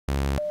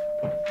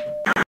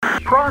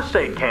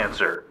prostate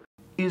cancer.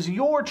 Is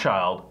your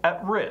child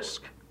at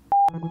risk?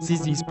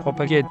 This is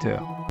Propagator.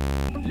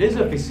 Les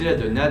officiels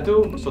de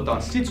NATO sont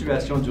en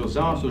situation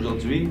d'urgence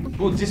aujourd'hui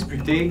pour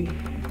discuter.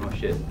 Oh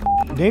shit.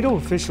 NATO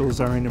officials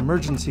are in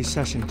emergency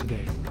session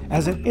today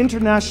as an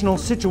international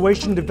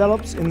situation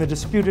develops in the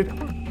disputed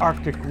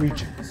Arctic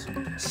regions.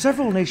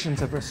 Several nations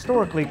have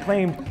historically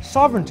claimed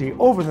sovereignty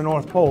over the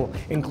North Pole,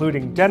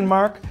 including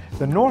Denmark,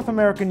 the North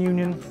American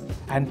Union,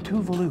 and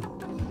Tuvalu.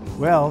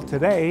 Well,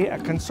 today, a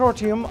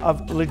consortium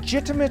of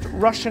legitimate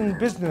Russian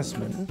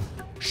businessmen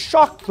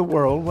shocked the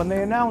world when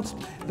they announced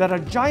that a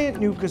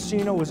giant new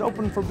casino was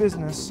open for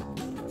business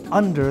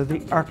under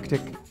the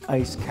Arctic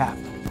ice cap.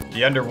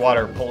 The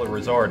underwater polar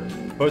resort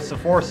hosts a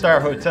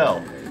 4-star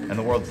hotel and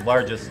the world's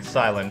largest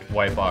silent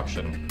wipe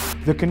auction.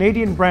 The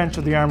Canadian branch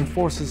of the Armed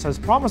Forces has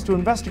promised to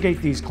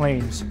investigate these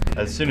claims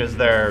as soon as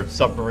their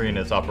submarine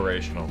is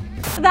operational.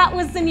 That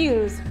was the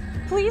news.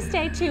 Please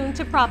stay tuned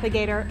to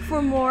Propagator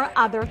for more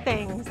other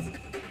things.